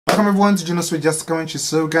Welcome everyone to Junosuede Just Commentary.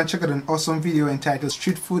 So we're gonna check out an awesome video entitled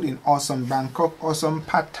Street Food in Awesome Bangkok, Awesome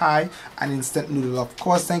Pad Thai and Instant Noodle. Of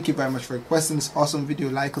course, thank you very much for requesting this awesome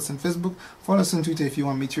video. Like us on Facebook, follow us on Twitter if you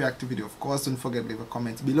want me to react to the video. Of course, don't forget to leave a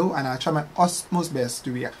comment below and I'll try my utmost best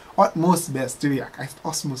to react. Utmost best to react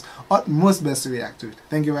to it.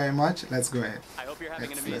 Thank you very much. Let's go ahead. I hope you're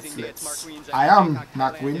having an amazing day. It's Mark Ween's I am Bangkok,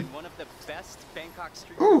 Mark Thailand, Ween. and one of the best Bangkok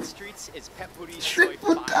streets is Petchaburi Soi. Street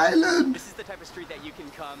Food Thailand. This is the type of street that you can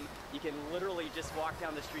come. You can literally just walk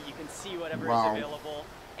down the street. You can see whatever Wow. is available,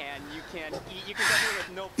 and you can eat. You can come here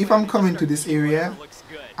with no. If I'm coming to this area,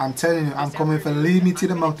 I'm telling you, I'm coming for a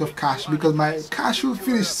limited amount of cash because my cash will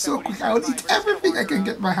finish so quick. I will eat everything I can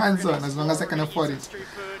get my hands on as long as I can afford it.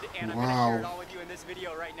 Wow.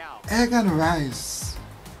 Egg and rice.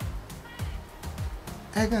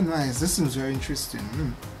 Egg and rice. This seems very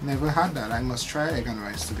interesting. Never had that. I must try egg and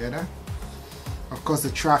rice together. Of course,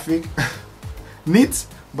 the traffic. Neat,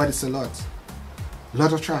 but it's a lot.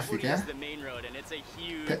 Lot of traffic, eh?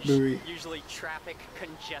 Petchaburi. Usually traffic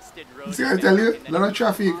congested road. See, I tell you, a lot of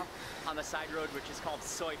traffic. On the side road, which is called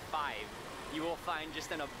Soi 5, you will find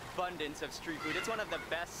just an abundance of street food. It's one of the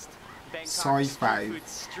best Bangkok Soi street 5. food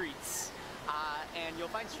streets. And you'll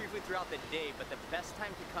find street food throughout the day, but the best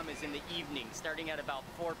time to come is in the evening, starting at about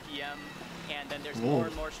 4 p.m. And then there's more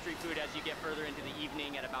and more street food as you get further into the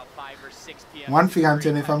evening at about 5 or 6 p.m. One thing I'm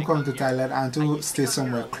telling you, if I'm coming to Thailand, I'm to stay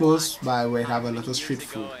somewhere close by where I have a lot of street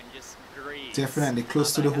food. Definitely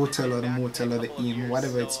close to the hotel or the motel or the inn,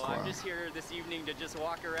 whatever it's called. I'm just here this evening to just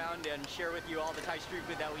walk around and share with you all the Thai street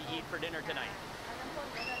food that we eat for dinner tonight.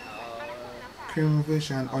 Creamy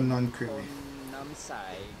version or non-creamy?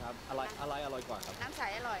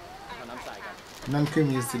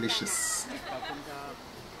 Non-creamy is delicious.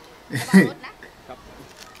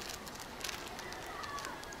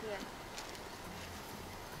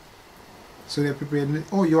 So they're prepared.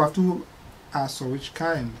 Oh, you have to ask for which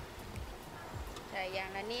kind?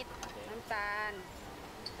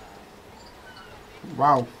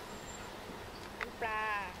 Wow.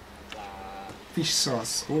 Fish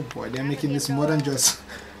sauce. Oh boy, they're making this more than just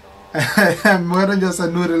a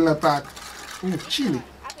noodle in a pack. Oh, chili.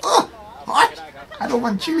 Oh, what? I don't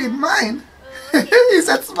want chili in mine. Is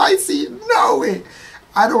that spicy? No way.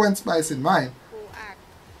 I don't want spice in mine.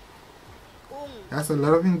 That's a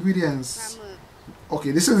lot of ingredients.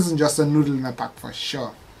 Okay, this isn't just a noodle in a pack for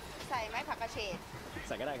sure.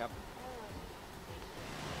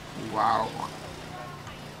 Wow.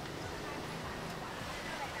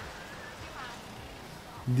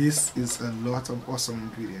 This is a lot of awesome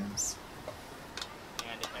ingredients.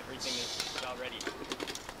 And everything is about ready.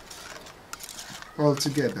 All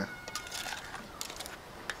together.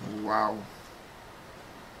 Wow.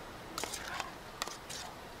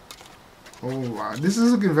 Oh wow, this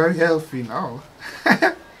is looking very healthy now.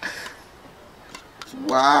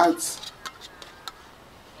 What?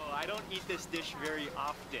 Oh, I don't eat this dish very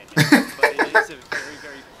often, but it is a very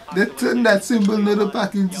they turned that simple noodle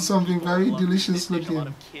pack into something very delicious looking. A lot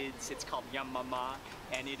of kids, it's called Yum Mama,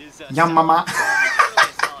 and it is a Yum Mama.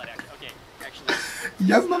 salad. Okay, actually,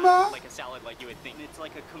 Yum Mama. Like a salad, like you would think. It's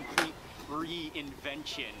like a complete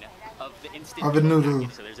reinvention of the instant of a noodle.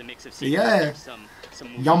 So there's a mix of seafood, Yeah. some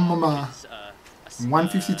Yum Mama. is,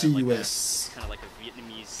 152 like US. Kind of like a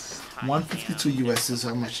Vietnamese. 152 US is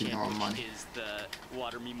how much in our money. Is the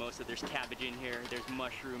water mimosa. There's cabbage in here. There's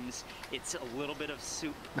mushrooms. It's a little bit of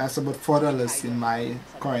soup. That's about $4 in my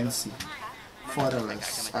currency.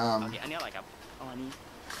 $4.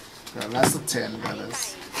 Well, that's a $10.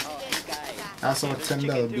 That's our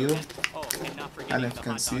 $10 bill. And if you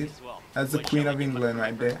can see it, that's the Queen of England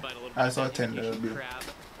right there. That's our $10 bill.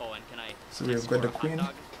 So we've got the Queen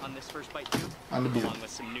on the bill. Along with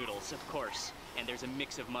some noodles, of course. And there's a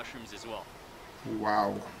mix of mushrooms as well.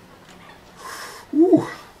 Wow. Ooh.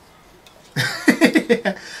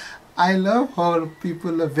 I love how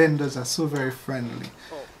people, the vendors are so very friendly.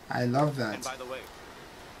 I love that. And by the way,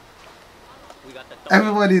 we got the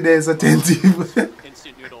everybody there is attentive.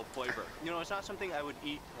 instant noodle flavor. You know, it's not something I would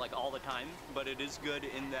eat like all the time, but it is good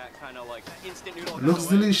in that kind of like instant noodle. Looks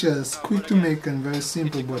delicious, quick to make and very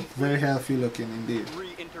simple but very healthy looking indeed.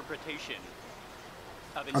 Reinterpretation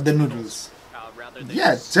of the noodles. Rather than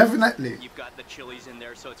yeah, definitely. You've got the chilies in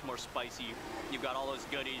there, so it's more spicy. You've got all those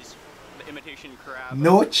goodies. The imitation crab.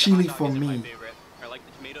 No chili for me. I like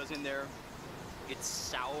the tomatoes in there. It's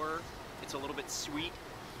sour. It's a little bit sweet,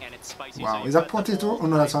 and it's spicy. Wow, so is that potato? Oh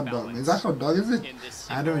no, that's hot dog. Is that hot dog? Is it?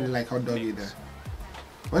 I don't really like hot dog either.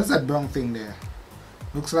 What is that brown thing there?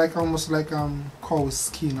 Looks like almost like cow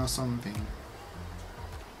skin or something.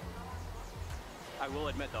 I will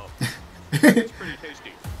admit though, it's pretty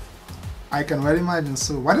tasty. I can well imagine.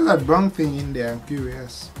 So what is that brown thing in there? I'm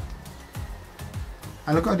curious.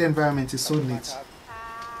 And look how the environment is so neat.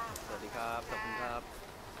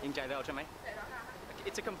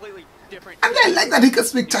 It's a completely different. And I like that he can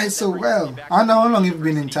speak Thai so well. I don't know how long you've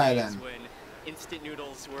been in Thailand. When instant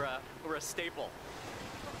noodles were a staple.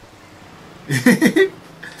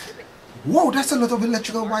 Whoa, that's a lot of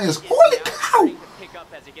electrical wires. Holy cow!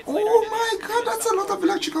 Oh my god, that's a lot of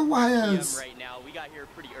electrical wires. Right now, we got here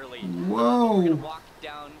pretty early. Whoa. We're gonna walk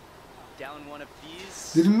down one of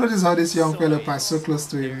these. Did you notice how this young fellow passed so close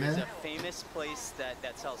to him There's there? a famous place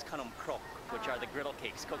that sells kanam krok, which are the griddle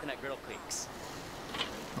cakes, coconut griddle cakes.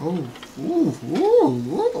 Oh, ooh, ooh,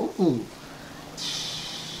 ooh, ooh.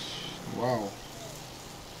 Wow.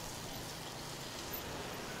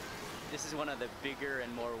 This is one of the bigger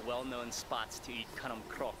and more well-known spots to eat kanam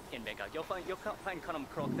krok in Bangkok. You'll find kanam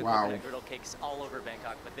krok, the Wow. coconut griddle cakes, all over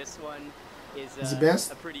Bangkok, but this one is the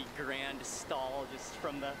best? a pretty grand stall just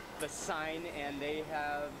from the sign, and they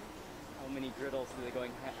have how many griddles do they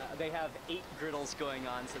going? They have 8 griddles going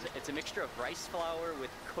on. So it's a mixture of rice flour with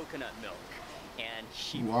coconut milk. And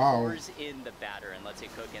she pours in the batter and lets it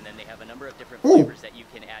cook, and then they have a number of different flavors that you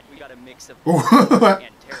can add. We got a mix of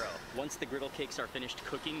and taro. Once the griddle cakes are finished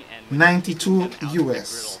cooking and 92 US. The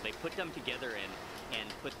griddle, they put them together and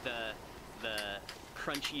put the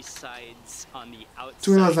crunchy sides on the outside.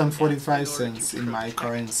 $2.45 in my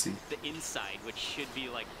currency. The inside, which should be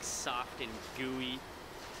like soft and gooey.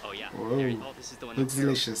 Oh yeah. Whoa. This is the one. Looks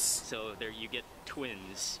delicious. So there you get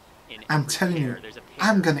twins. I'm telling you,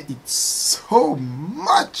 I'm gonna eat so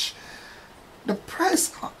much. The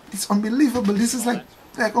price is unbelievable. This is like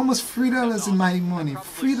almost $3 in my money.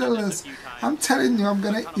 $3. I'm telling you, I'm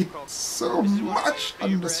gonna eat so much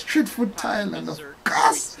on the street food Thailand. Of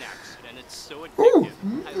course. Ooh.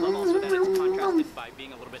 I love also that it's contrasted by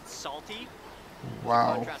being a little bit salty.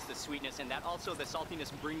 Wow. Contrast the sweetness, and that also the saltiness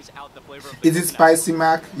brings out the flavor of the Is it spicy,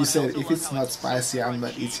 Mark? You said if it's not spicy, I'm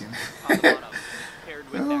not eating.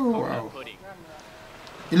 Oh wow.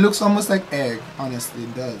 It looks almost like egg, honestly,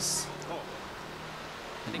 it does. Oh.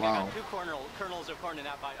 I think Wow. I got 2 kernels of corn in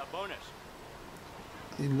that by a bonus.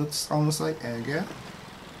 It looks almost like egg, yeah?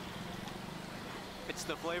 It's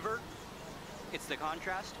the flavor, it's the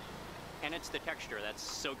contrast, and it's the texture that's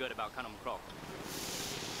so good about kanam krok.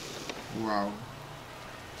 Wow.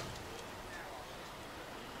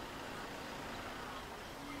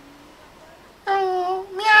 Oh,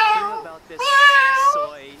 meow. About this Meow.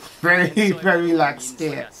 soy, Very relaxed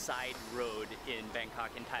like there. a side road in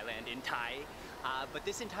Bangkok, in Thailand, in Thai. But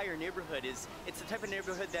this entire neighborhood it's the type of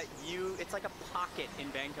neighborhood that it's like a pocket in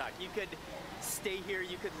Bangkok. You could stay here,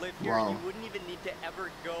 you could live here, Wow. you wouldn't even need to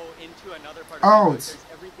ever go into another part of Oh, Bangkok. There's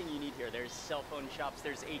everything you need here. There's cell phone shops,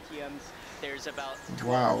 there's ATMs, there's about 12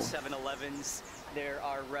 Wow. 7-Elevens, there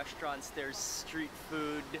are restaurants, there's street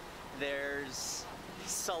food, there's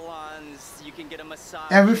salons, you can get a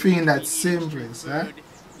massage. Everything in that eat same street place, huh? food.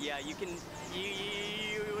 Yeah, you can.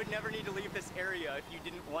 You would never need to leave this area if you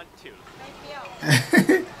didn't want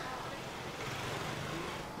to.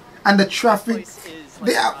 And the traffic,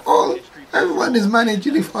 they are all, everyone is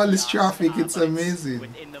managing with all this traffic, it's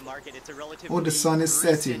amazing. Oh, the sun is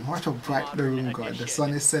setting. What a bright the room got, the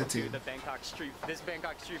sun is setting. This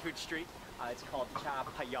Bangkok street food street, it's called Cha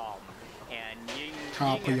Payom. And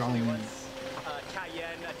Cha Payom. Cha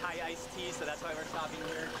Yen, a Thai iced tea, so that's why we're stopping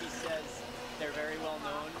here. He says they're very well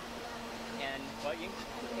known. And what, Ying?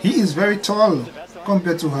 He is very tall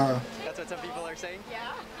compared to her. That's what some people are saying?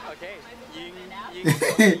 Yeah. Okay.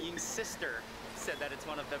 Ying's sister said that it's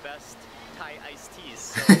one of the best Thai iced teas.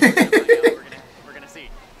 So we're gonna see.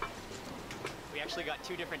 We actually got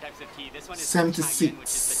 2 different types of tea. This one is 76 Thai yen, which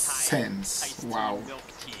is the Thai cents. iced tea Wow. milk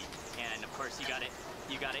tea. And of course you got it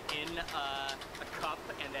in a cup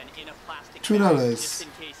and then in a plastic $2. bag, just in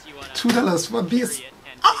case you wanna $2 for this. carry it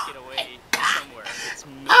and take it away somewhere. It's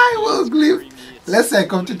I will milky, believe. creamy, it's Let's say I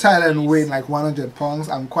come to really Thailand nice. weighing like 100 pounds.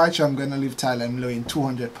 I'm quite sure I'm gonna leave Thailand weighing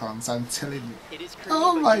 200 pounds. I'm telling you. It is creamy,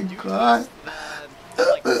 Oh but my you do God. taste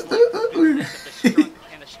the slight bitterness of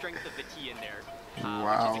the strength of the tea in there.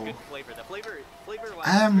 Wow. Which is a good flavor. The flavor-wise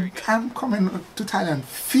is very good. I'm coming to Thailand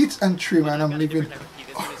fit and trim, and I'm Got a leaving. different type of tea.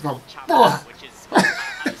 This one is called Oh, Chapa, which is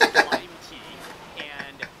iced lime tea.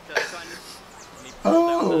 And so this one, let me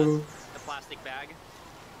pull down the plastic bag.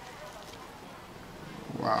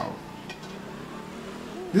 Wow.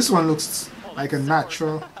 This one looks like a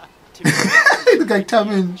natural. Look like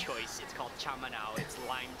Tamin. Choice. It's called Chamanao. It's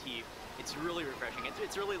lime tea. It's really refreshing.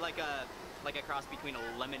 It's really like a cross between a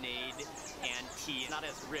lemonade and tea. It's not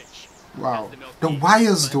as rich. Wow. as the milk The tea,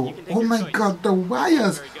 wires but though. you can take Oh your my choice. God, the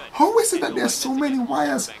wires. Very good. How is it that And there's the so one many that's all over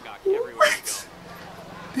wires? Bangkok, everywhere you What?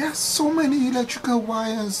 go. There are so many electrical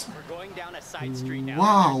wires. We're going down a side street now.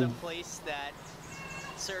 Wow. There's a place that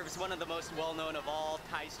serves one of the most well-known of all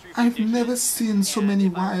Thai street food I've dishes. never seen so many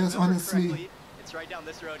And if I wires, remember honestly. correctly, it's right down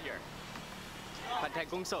this road here. Pad Thai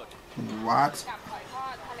Gung Sot. What?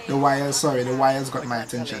 The wires got my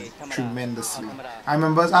attention tremendously. I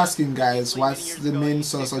remember asking guys, what's the main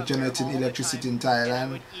source of generating electricity in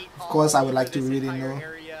Thailand? Of course, I would like to really know.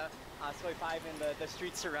 Soi 5 and the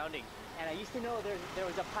streets surrounding. And I used to know there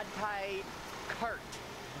was a Pad Thai cart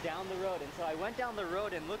down the road. And so I went down the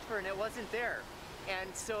road and looked for it, and it wasn't there.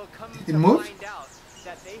 And so come to find out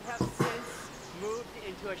that they have since moved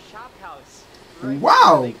into a shop house. Right.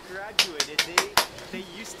 Wow! They graduated. They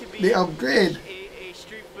used to be they upgrade. A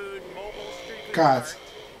street food, mobile street food cart,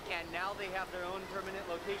 and now they have their own permanent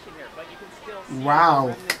location here. But you can still see wow.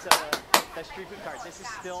 the remnants of the street food cart. This is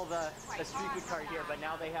still the street food cart here, but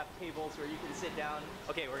now they have tables where you can sit down.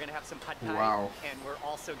 Okay, we're gonna have some pad thai, wow. and we're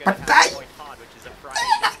also gonna have Khoi Thad, which is a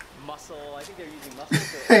fried mussel. I think they're using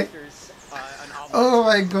mussels or oysters. An omelet. Oh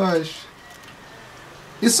my gosh!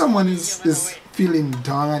 If someone is feeling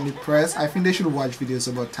down and depressed, I think they should watch videos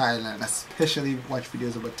about Thailand, especially watch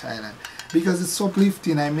videos about Thailand, because it's so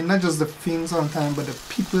uplifting. I mean, not just the things on time, but the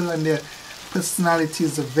people and their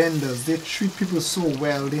personalities, the vendors. They treat people so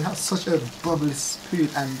well. They have such a bubbly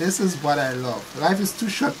spirit, and this is what I love. Life is too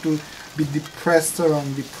short to be depressed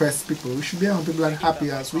around depressed people. We should be around people as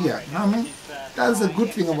happy as we are. You know what I mean? That is a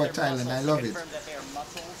good thing about Thailand. I love it.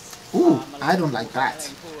 Ooh, I don't like that.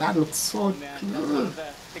 That looks so good.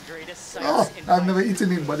 Oh, I've never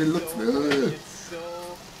eaten it, but it looks good.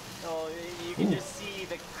 You can just see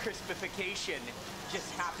the crispification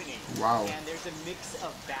just happening. Wow. And there's a mix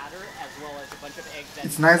of batter as well as a bunch of eggs.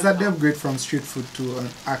 It's nice that they upgrade from street food to an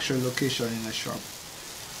actual location in a shop.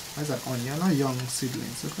 Why is that onion? Not young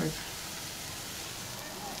seedlings. Look like.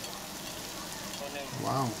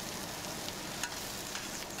 Wow.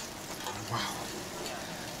 Wow.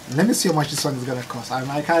 Let me see how much this one is gonna cost. I have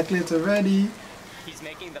my calculator ready. He's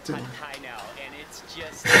making the pad thai now, and it's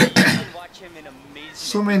just you can watch him in amazing.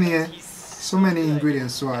 So many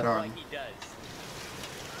ingredients to add on.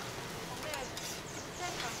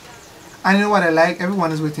 And you know what I like?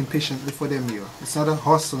 Everyone is waiting patiently for their meal. It's not a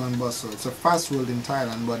hustle and bustle. It's a fast world in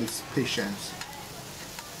Thailand, but it's patience.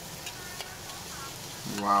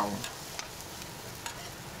 Wow.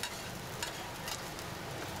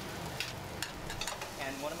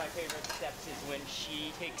 One of my favorite steps is when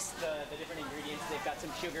she takes the different ingredients. They've got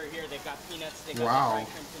some sugar here, they've got peanuts, they've got some fried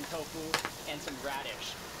shrimp and tofu, and some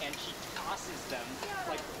radish. And she tosses them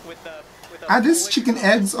like with a are these chicken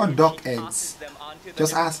eggs or duck eggs?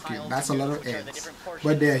 Just asking. That's a lot of eggs.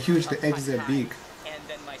 But they are huge, the eggs are big. And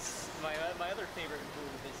then my other favorite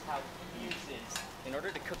move is how he uses, in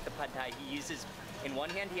order to cook the pad thai, he uses, in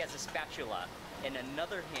one hand he has a spatula, in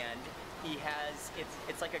another hand he has,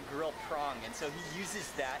 it's like a grilled prong, and so he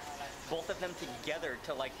uses that, both of them together,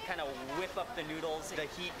 to like kind of whip up the noodles. The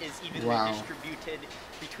heat is evenly distributed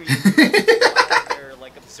between the noodles while they're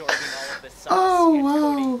like absorbing all of the sauce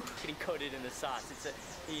and getting coated in the sauce.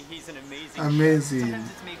 He's an amazing chef.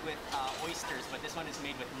 Sometimes it's made with oysters, but this one is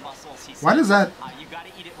made with mussels. What is that? You gotta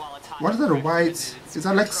eat it while it's hot. What is that, white? Is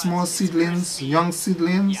that like small seedlings, young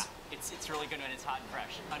seedlings? Yeah. It's really good when it's hot and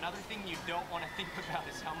fresh. Another thing you don't want to think about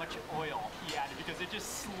is how much oil he added, because it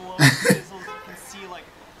just slowly sizzles. You can see like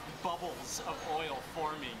bubbles of oil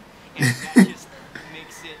forming, and that just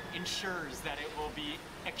ensures that it will be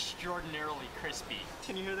extraordinarily crispy.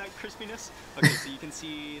 Can you hear that crispiness? Okay, so you can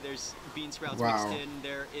see there's bean sprouts mixed in.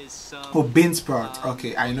 There is some. Oh, bean sprout.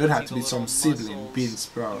 Okay, I know it had to be some seedling bean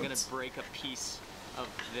sprouts. I'm gonna break a piece of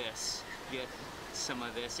this. Get some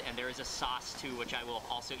of this, and there is a sauce too, which I will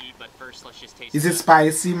also eat, but first let's just taste it. Is it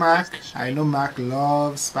spicy, Mark? I know Mark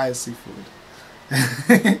loves spicy food.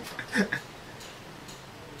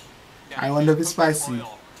 I wonder if it's spicy.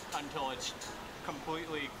 Until it's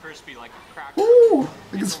completely crispy, like a cracker. Ooh,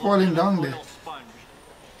 it's falling down there. Sponge.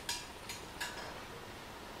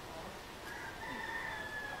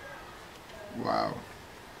 Wow.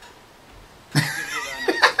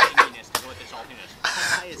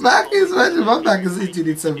 Mark is watching. Mark is eating.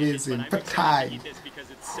 It's amazing. Pad thai.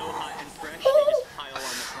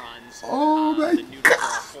 Oh my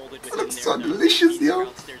god! It looks so delicious,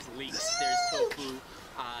 yo.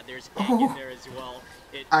 Oh,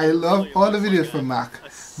 I love all the videos from Mark.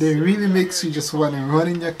 They really makes you just want to run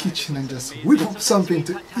in your kitchen and just whip up something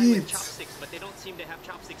to eat.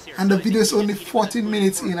 And the video is only 14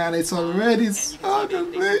 minutes in and it's already so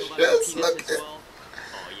delicious. Look at it.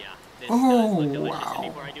 Oh, wow.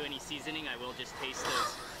 Before I do any seasoning, I will just taste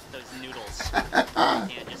those noodles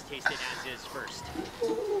and just taste it as is first.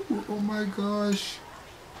 Oh my gosh.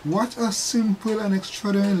 What a simple and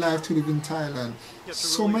extraordinary life to live in Thailand.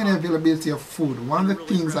 So many availability of food. One of the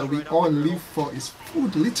things that we all live for is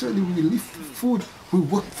food. Literally, we live for food. We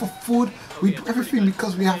work for food. We do everything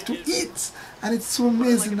because we have to eat. And it's so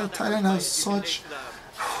amazing that Thailand has such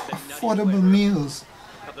affordable meals,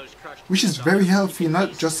 which is very healthy,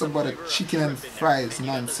 not just about a chicken and fries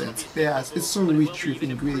nonsense. Yes, it's so rich with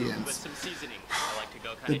ingredients.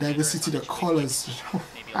 The diversity, the colors.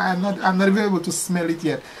 I'm not even able to smell it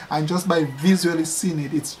yet. And just by visually seeing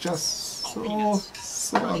it, it's just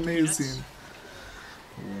so amazing.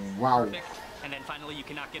 Wow. And then finally, you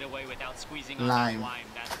cannot get away without squeezing lime.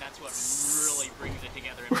 That's what really brings it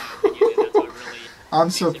together, in my opinion. And that's what really I'm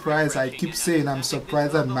surprised. I keep saying I'm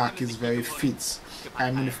surprised that Mark is very fit.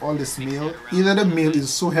 I mean, with all this meal, either the meal is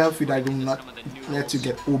so healthy that it will not let you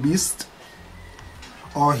get obese,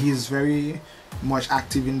 or he's very much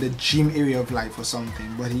active in the gym area of life or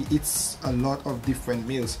something, but he eats a lot of different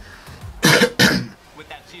meals.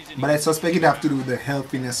 But I suspect it have to do with the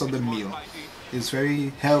healthiness of the meal. It's very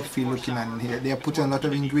healthy looking, and they are putting a lot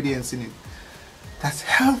of ingredients in it. That's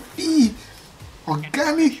healthy,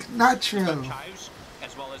 organic, natural.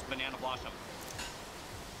 As well as banana blossom.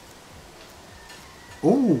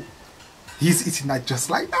 Oh, he's eating that just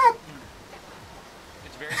like that.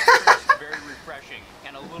 It's very crisp, very refreshing,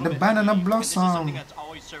 and a little The bit banana sweet. This is blossom. something that's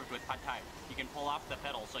always served with pad thai. You can pull off the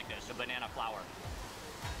petals like this, the banana flower.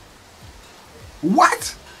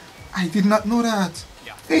 What? I did not know that.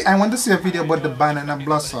 Yeah. Hey, I want to see a video about the banana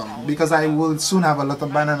blossom, because I will soon have a lot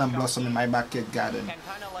of banana blossom in my backyard garden. And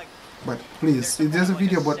kind of like But please, if there's a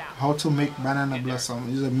video about how to make banana blossom,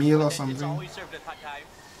 use a meal or it's something. always served with pad thai.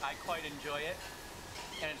 I quite enjoy it,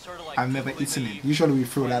 and it's sort of like I've never eaten it. Usually we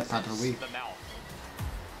throw that part away. the mouth.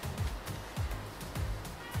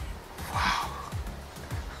 Wow.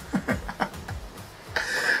 What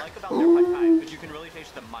I like about their pad thai is you can really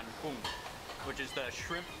taste the manpung, which is the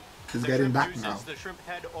shrimp. It's The getting shrimp back juices, now. the shrimp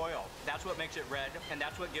head oil. That's what makes it red, and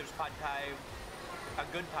that's what gives pad thai, a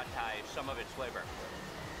good pad thai, some of its flavor.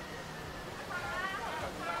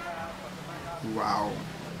 Wow.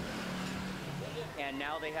 And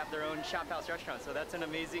now they have their own shop house restaurant, so that's an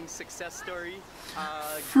amazing success story.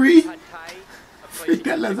 Free? Pad thai, a place Free you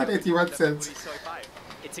can dollars pick and up 81 the cents. Petchaburi Soi 5.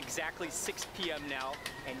 It's exactly 6 p.m. now,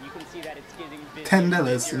 and you can see that it's getting busy.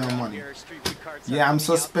 $10, you know, money. Street food carts are Yeah, I'm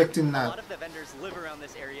coming out. suspecting A that. lot of the vendors live around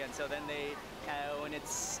this area, and so then they, when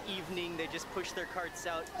it's evening, they just push their carts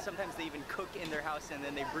out. Sometimes they even cook in their house, and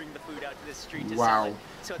then they bring the food out to the street to sell Wow. it.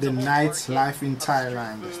 So it's The a whole night's market life in of street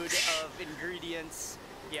Thailand. food, of ingredients.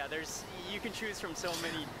 Yeah, you can choose from so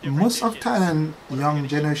many different Most of dishes. Thailand What are we young gonna eat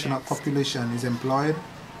generation of next? population is employed,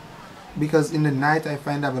 because in the night I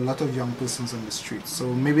find I have a lot of young persons on the street. So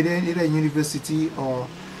maybe they're either in university or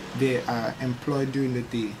they are employed during the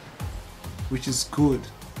day, which is good.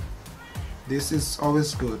 This is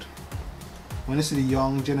always good. When you see the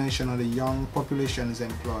young generation or the young population is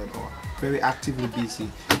employed or very actively busy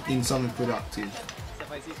in something productive.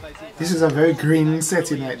 This is a very green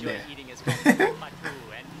setting right there.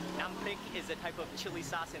 Is a type of chili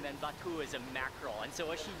sauce, and then batu is a mackerel. And so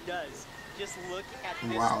what she does, just look at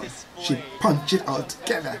this Wow, display. she punch it all of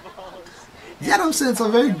together. vegetables. Yeah, I'm saying it's a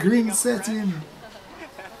very green setting.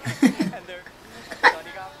 And they're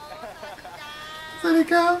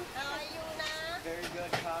Sarika. very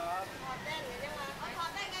good cob.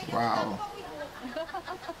 Wow.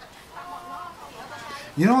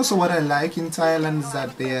 You know, also what I like in Thailand is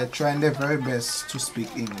that they are trying their very best to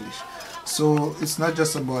speak English. So it's not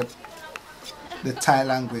just about the Thai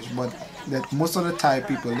language, but that most of the Thai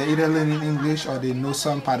people, they either learn in English or they know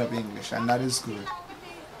some part of English, and that is good.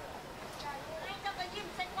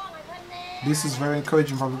 This is very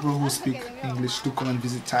encouraging for people who speak English to come and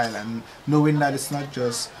visit Thailand, knowing that it's not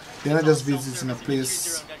just, they're not just visiting a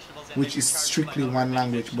place which is strictly one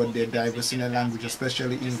language, but they're diverse in their language,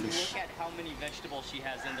 especially English. Look at how many vegetables she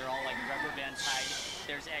has, and they're all like rubber band tied.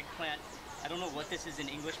 There's eggplant. I don't know what this is in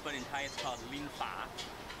English, but in Thai it's called lin fa.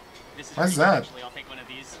 This is What's pretty good, that? actually. I'll take one of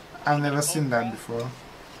these. I've never seen that before.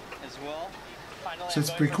 As well. Finally, So it's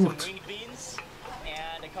I'm going for pre-cooked. some winged beans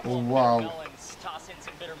and a couple Oh, of wow. bitter melons. Toss in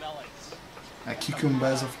some bitter melons.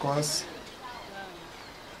 Cucumbers, of course.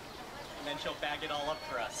 And then she'll bag it all up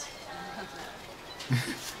for us.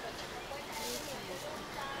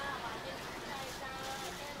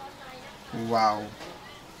 Wow.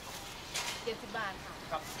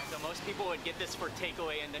 So most people would get this for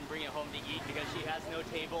takeaway and then bring it home to eat because she has no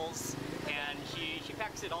tables and she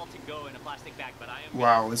packs it all to go in a plastic bag. But I am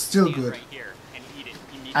Wow, gonna it's still stand good. right here and eat it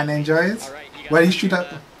immediately. And enjoy it? All right, you Well, you gotta should do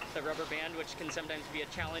have... the rubber band, which can sometimes be a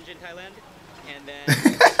challenge in Thailand. And then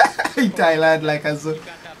in Thailand, like as a... you've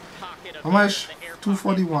got the pocket it up How much? there, the air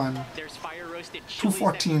 241. pocket. There's fire roasted chilies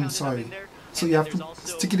 214, that sorry. in there, So and you then have to there's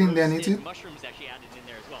also stick it in there and eat roasted it? mushrooms actually added in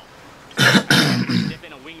there as well. Dip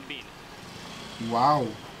in a wing bean. Wow.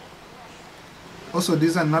 Also,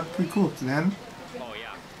 these are not pre-cooked, then. Oh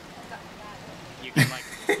yeah. You can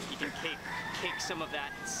cake some of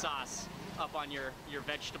that sauce up on your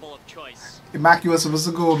vegetable of choice. Maki was supposed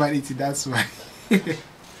to go home and eat it, that's why.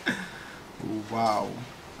 Wow.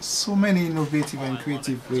 So many innovative and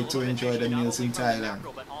creative ways to enjoy the meals in Thailand.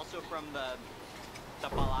 But also from the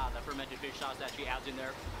pala, the fermented fish sauce that she adds in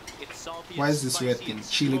there. It's salty. Why is this spicy, red thing? it's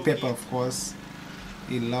Chili smoky. pepper, of course.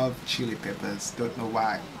 He loves chili peppers. Don't know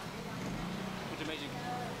why. It's amazing.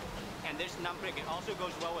 And this namprik, it also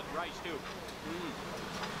goes well with rice too.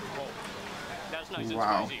 Oh, that's nice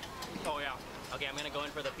Wow. and spicy. Oh yeah. Okay, I'm gonna go in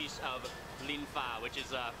for the piece of lin fa, which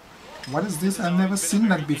is What is this? I've never seen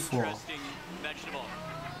that before. interesting vegetable.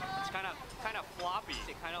 It's kind of floppy.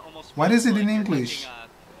 It kind of almost. What feels is it in like you're English? touching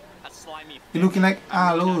a slimy It's fish. looking like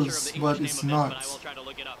I'm really not aloes, sure of the but English it's name of this, not. but I will try to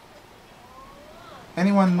look it up.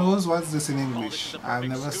 Anyone knows what's this in Oh, English? this is a I've perfect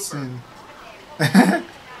never scooper. seen.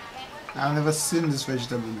 I've never seen this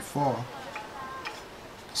vegetable before.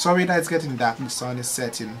 Sorry that it's getting dark. The sun is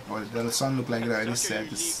setting, or the sun look like it already Such a set.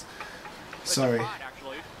 unique It's, looking sorry. pot,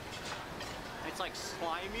 actually. It's like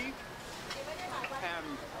slimy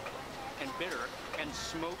and bitter and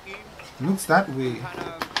smoky, Looks that way. kind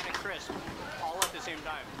of crisp, all at the same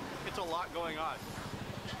time. It's a lot going on.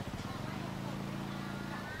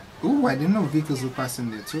 Ooh, I didn't know vehicles were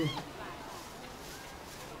passing there too.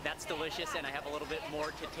 That's delicious, and I have a little bit more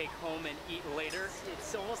to take home and eat later.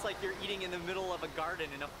 It's almost like you're eating in the middle of a garden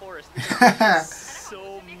in a forest. Because there's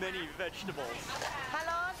so many vegetables.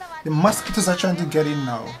 The mosquitoes are trying to get in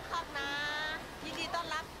now.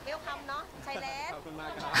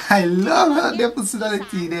 I love how their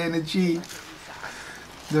personality, their energy.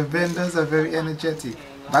 The vendors are very energetic.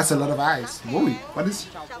 That's a lot of ice. Whoa, what is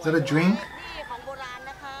that, a drink?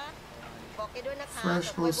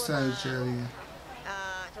 Fresh old style jelly.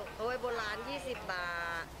 โอ้ยโบราณ20 บา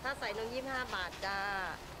ท ถ้าใส่นม25 บาทจ้า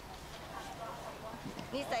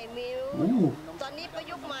นี่ใส่มิลค์ Ooh, ตอนนี้ประ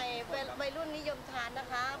ยุกต์ใหม่วัยรุ่นนิยมทานนะ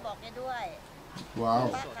คะ บอกแกด้วย wow.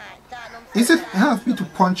 ป้าขายจ้านม Is it healthy to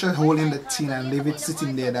punch a hole in the tin and leave it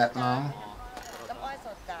sitting there that long? น้ำอ้อยส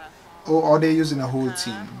ดจ้า Or are they using a whole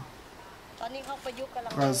tin? ตอนนี้เขาประยุกต์กำลั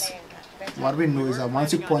ง Because แรงค่ะ what we know is that once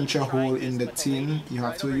you punch a hole in the tin, you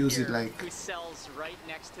have to use it like... Who sells right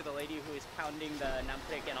next to the lady who is pounding the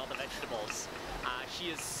namprik and all the vegetables. She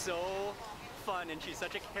is so fun and she's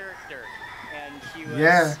such a character. And she was...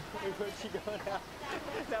 Yeah. Where'd she go now?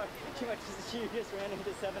 No, she just ran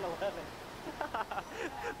into 7-Eleven.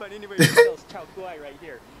 But anyway, she sells chow guai right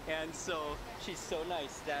here. And so she's so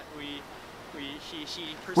nice that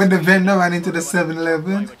she When the persuaded vendor us ran to into the order one chow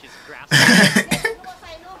 7-Eleven, guai, which is grass-fed. ใ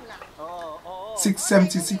ส่นมล่ะ Oh,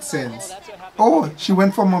 6.76 cents. that's what happened. Oh, she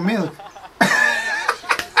went for more milk.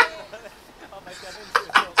 Oh, my seven's so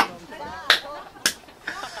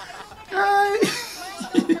Hi.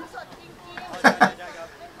 สดจริงๆ Oh, yeah, yeah, yeah, go.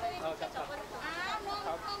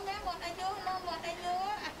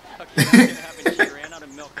 Okay, that's gonna happen. She ran out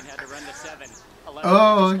of milk and had to run to 7-Eleven.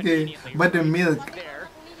 Oh, Just okay. conveniently But the right milk, there,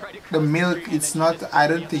 right across the milk, street, and it's then she not, just I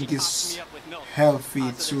don't topped think me it's up with milk. healthy So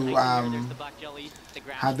there's to like here, there's the black jelly, the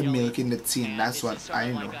grass have the jelly, milk in the tin. and That's this what is sort I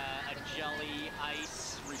of know. like a jelly, ice,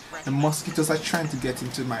 The refreshment. mosquitoes are trying to get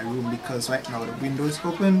into my room because right now the window is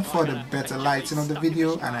open for the better lighting of the video,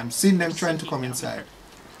 and I'm seeing them trying to come inside.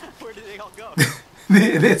 Where did they all go?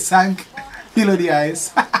 They sank below the ice.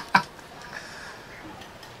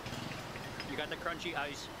 You got the crunchy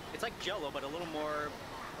ice. It's like Jello, but a little more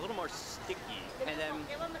sticky. And then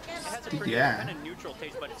it has a pretty Yeah. kind of neutral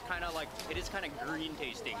taste, but it's kind of like it is kind of green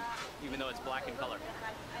tasting, even though it's black in color.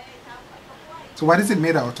 So what is it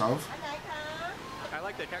made out of? I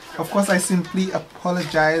like the texture. Of course, I simply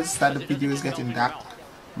apologize that the video is getting dark.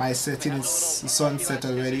 My setting is sunset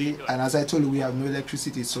already, and as I told you, we have no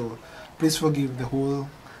electricity, so please forgive the whole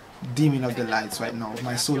dimming of the lights right now.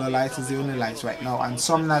 My solar light is the only light right now, and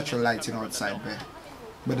some natural lighting outside there.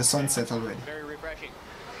 But the sun set already. Very refreshing.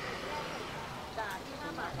 จ้า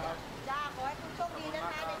25 บาทจ้าขอให้คุณโชคดีนะ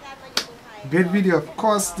คะในการมาอยู่เมืองไทย Great video. Of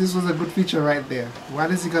course, this was a good feature right there. What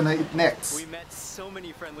is he gonna eat next? We met so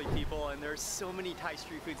many friendly people, and there's so many Thai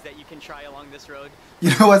street foods that you can try along this road. You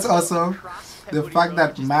know what's awesome? Across The Petchaburi fact Road,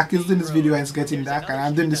 that which is Mark the is doing main this video road, and it's getting there's dark, and another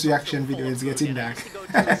I'm doing this street that's reaction also video and it's full of getting food, and I dark. used to go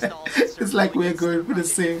to a stall that served It's like we're really going for the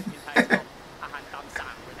good same. in Thai called Ahan Tam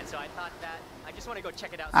Sang. And so I thought that I just want to go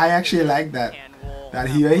check it out. I actually like that. And we'll That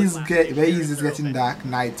have here one is last where picture he's if they're getting open. dark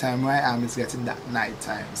nighttime, where I am is getting dark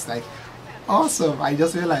nighttime. It's like awesome. I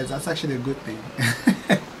just realized that's actually a good thing.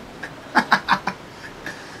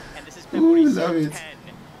 love it. 10.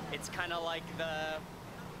 It's kind of like the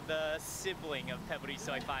sibling of Petchaburi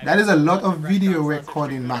Soi 5. That is a lot of video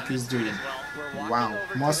recording Mac is doing. Wow,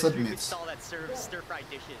 must admit. That serves stir-fried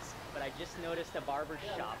dishes, but I just noticed a barber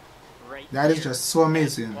shop right That is here. just so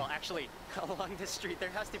amazing. Well, actually, along this street there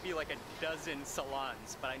has to be like a dozen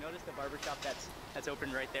salons, but I noticed a barber shop that's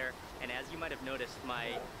open right there. And as you might have noticed,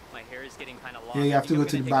 my hair is getting kind of long. Yeah, you have to go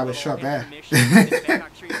to the barber shop, eh?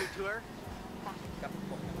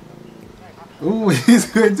 Ooh, he's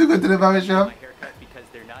going to go to the barber shop. My haircut because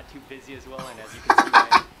they're not too busy as well, and as you can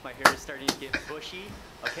see, my hair is starting to get bushy.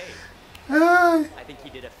 Okay, I think he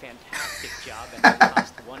did a fantastic job, and it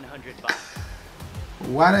cost $100.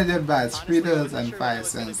 100 bahts,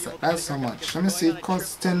 $3.05. That's so much. Let me see, it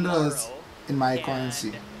costs $10 in my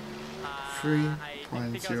currency.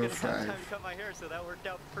 3.05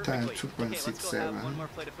 times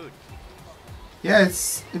 2.67. Yeah,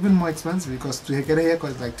 it's even more expensive because to get a haircut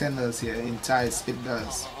is like $10 here. In Thai, it's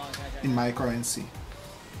 $8 in my currency.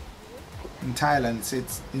 In Thailand,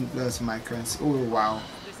 it's $8 in my currency. Oh wow,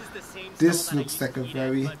 this looks like a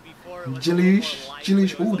very Jillish.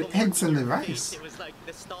 Oh, the eggs and the rice. It was like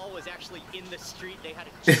the stall was actually in the street. They had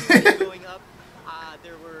a queue going up.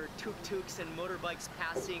 There were tuk-tuks and motorbikes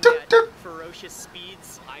passing at ferocious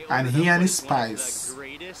speeds. And he and his spice.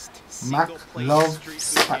 Mac love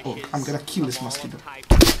spice. Oh, I'm gonna kill this mosquito.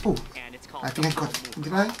 Oh, I think I got.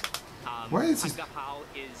 Did I? Where is it?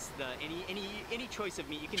 Any choice of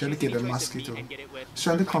meat. You can trying to get a mosquito. And get it with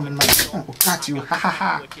trying to come in my. Oh, got you. Ha ha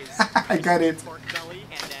ha. I got it. Pork belly,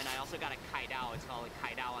 and then I also got a kai dao. It's called a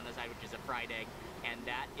kai dao on the side, which is a fried egg. And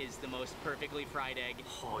that is the most perfectly fried egg.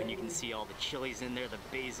 Oh, and you can see all the chilies in there, the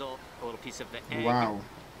basil, a little piece of the egg. Wow.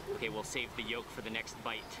 Okay, we'll save the yolk for the next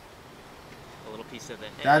bite. A little piece of the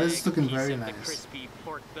egg. That is looking very The nice. crispy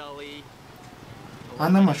pork belly.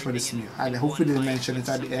 And how much for this meal? And hopefully they mention it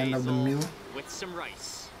at the end of the meal. With some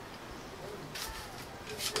rice.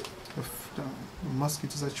 The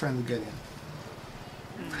mosquitoes are trying to get in.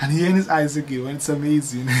 And here in his eyes again, it's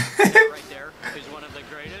amazing. Right there is one of the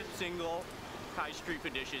greatest single Thai street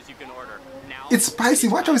food dishes you can order. Now, It's spicy.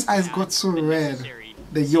 Watch how his eyes got so red.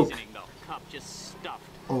 The yolk. Cup just stuffed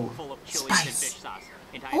Oh, full of chilies and spice. fish sauce.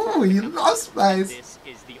 Oh, you love spice. This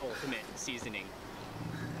is the ultimate seasoning.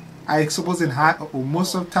 I suppose in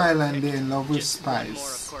most of Thailand they're in love with Just one more, of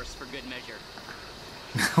spice. course, for good measure.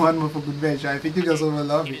 One more for good measure. I think you just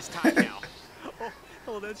overlove It it. is time now.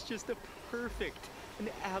 Oh, that's just a perfect, an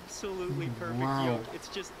absolutely perfect Wow. yolk. It's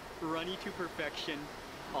just runny to perfection.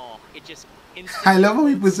 Oh, it just I love how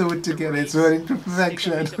we put instantly it together. It's the running to rice,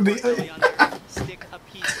 perfection. stick a piece of pork belly on there, stick a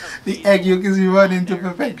piece of The basil egg yolk is running to on there,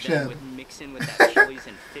 and then perfection. mix in with that chilies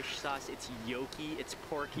and fish sauce. It's yolky, it's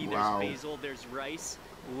porky, Wow. there's basil, there's rice.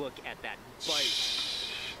 Look at that bite.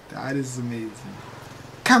 That is amazing.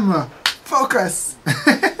 Camera, focus.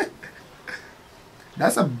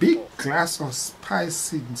 That's a big glass of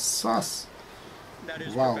spicy sauce. That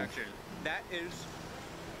is Wow. perfection. That is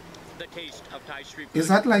the taste of Thai street food. Is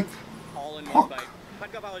that like all in pork? one bite.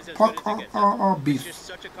 Pad Kra Pao is as Pork good as it gets. or It's beef? just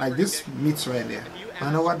such a Like comforting this dish. meat's right there. If you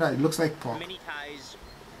I know what ask that it looks like pork. Many Thais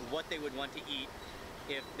what they would want to eat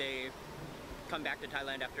if they come back to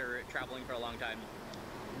Thailand after traveling for a long time.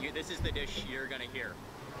 This is the dish you're gonna hear.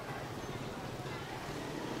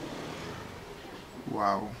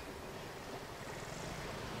 Wow.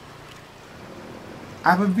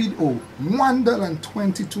 I have a video. Oh,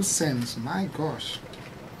 $1.22. My gosh.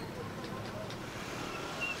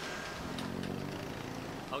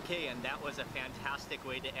 Okay, and that was a fantastic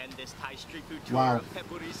way to end this Thai street food tour Wow. of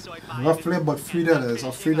Petchaburi Soi 5. Roughly about $3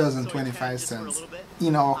 or Finishing up Soi 10 $3.25 just for a little bit.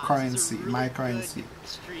 in our This is a currency, really my good currency.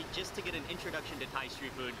 street just to get an introduction to Thai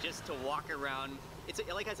street food, just to walk around.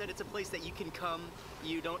 Like I said, it's a place that you can come.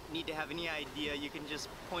 You don't need to have any idea. You can just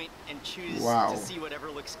point and choose Wow. to see whatever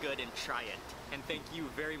looks good and try it. And thank you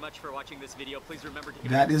very much for watching this video. Please remember to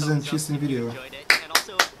give That it a is an thumbs up interesting if you video. enjoyed it. And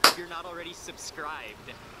also, if you're not already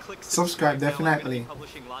subscribed, click Subscribe, now. I'm gonna be definitely.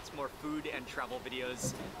 publishing lots more food and travel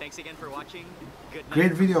videos. Thanks again for watching. Good night Great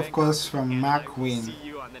from video, of Bangkok, course, from and Mark I will Wynn. See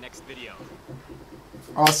you on the next video.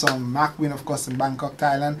 Awesome. Mark Wynn, of course, in Bangkok,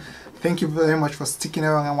 Thailand. Thank you very much for sticking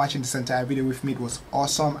around and watching this entire video with me. It was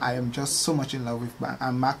awesome. I am just so much in love with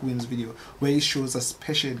Mark Wynn's video, where he shows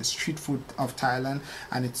especially the street food of Thailand,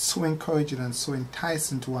 and it's so encouraging and so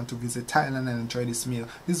enticing to want to visit Thailand and enjoy this meal.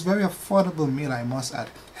 This very affordable meal, I must add.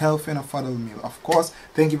 Healthy and affordable meal. Of course,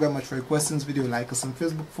 thank you very much for requesting this video. Like us on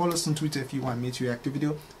Facebook, follow us on Twitter if you want me to react to the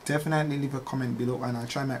video. Definitely leave a comment below and I'll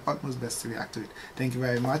try my utmost best to react to it. Thank you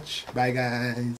very much. Bye guys.